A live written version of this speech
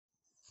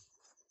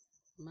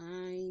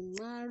My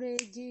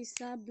marriage is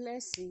a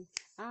blessing,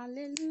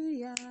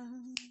 hallelujah.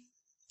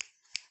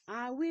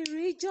 I will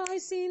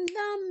rejoice in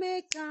the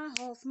maker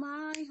of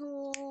my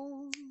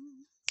home,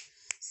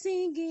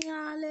 singing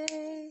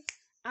alle,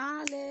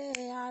 alle,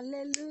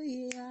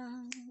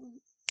 hallelujah.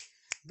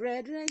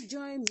 Brethren,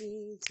 join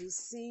me to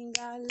sing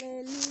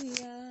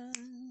hallelujah.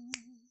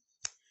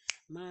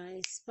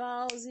 My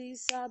spouse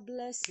is a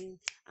blessing,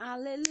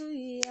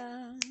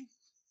 hallelujah.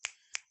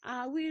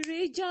 I will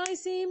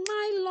rejoice in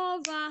my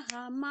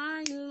lover,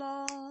 my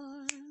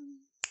Lord,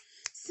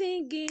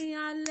 singing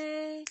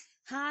alle,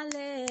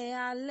 alle,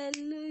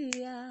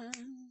 hallelujah.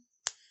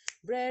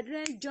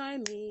 Brethren,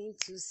 join me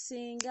to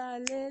sing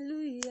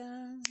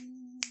hallelujah.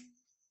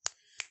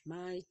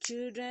 My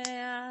children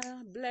are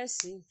a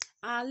blessing,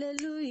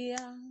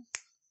 hallelujah.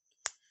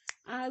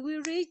 I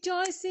will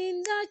rejoice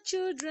in the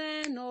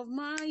children of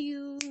my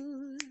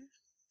youth,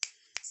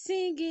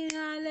 singing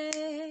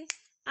alle,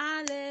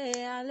 alle,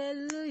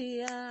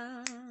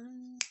 hallelujah.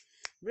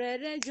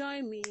 Brethren,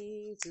 join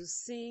me to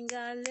sing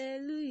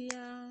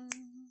hallelujah.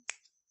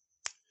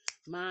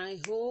 My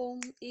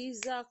home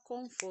is a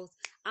comfort,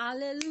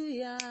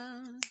 hallelujah.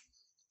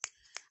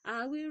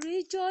 I will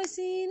rejoice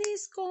in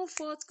his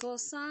comfort,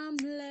 'cause I'm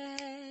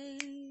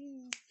blessed,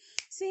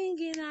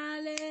 singing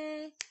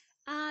alle,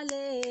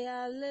 alle,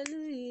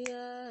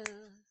 hallelujah.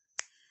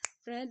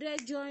 Brethren,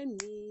 join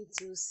me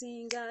to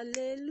sing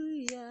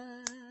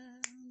hallelujah.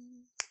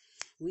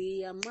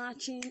 We are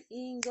marching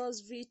in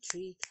God's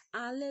victory,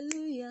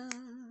 hallelujah.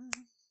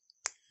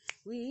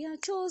 We are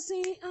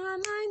chosen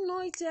and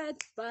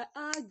anointed by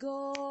our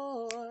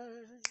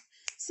God,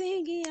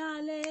 singing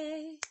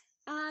alle,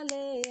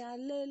 alle,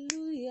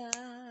 hallelujah.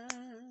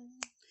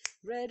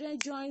 Brethren,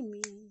 join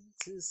me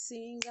to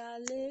sing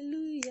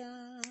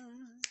hallelujah.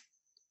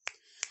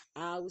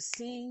 I will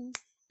sing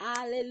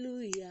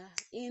hallelujah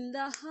in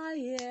the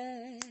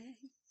highest,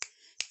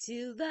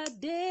 till the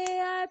day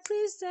I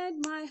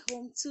present my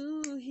home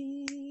to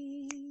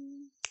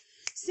him,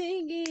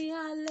 singing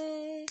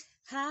alle,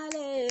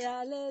 alle,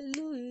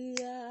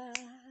 hallelujah.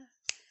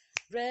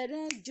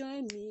 Brethren,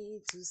 join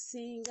me to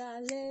sing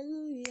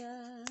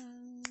hallelujah.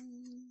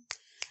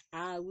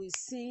 I will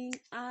sing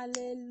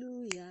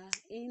hallelujah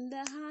in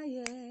the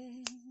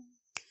highest,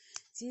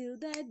 till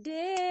the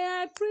day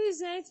I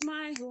present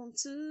my home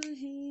to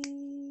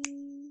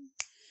him,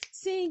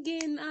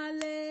 singing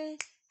alle,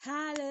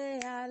 alle,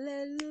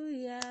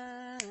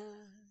 hallelujah.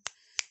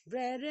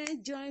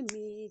 Brethren, join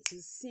me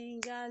to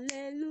sing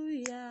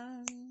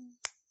hallelujah.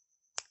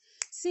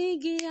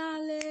 Singing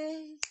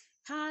alle,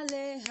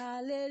 alle,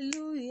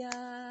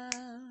 hallelujah.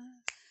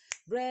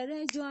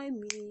 Brethren, join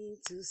me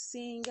to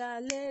sing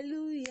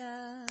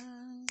hallelujah.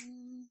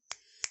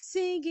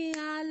 Singing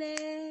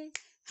alle,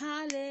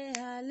 alle,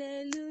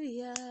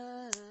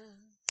 hallelujah.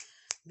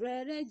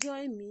 Brethren,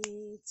 join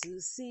me to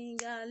sing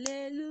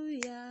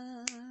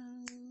hallelujah.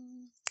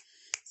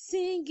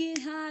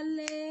 Singing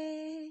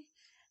alle,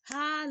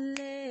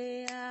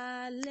 alle,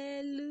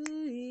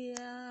 hallelujah.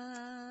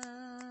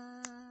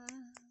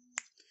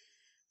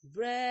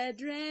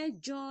 Brethren,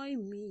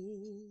 join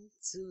me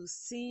to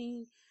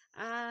sing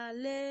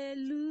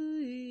hallelujah.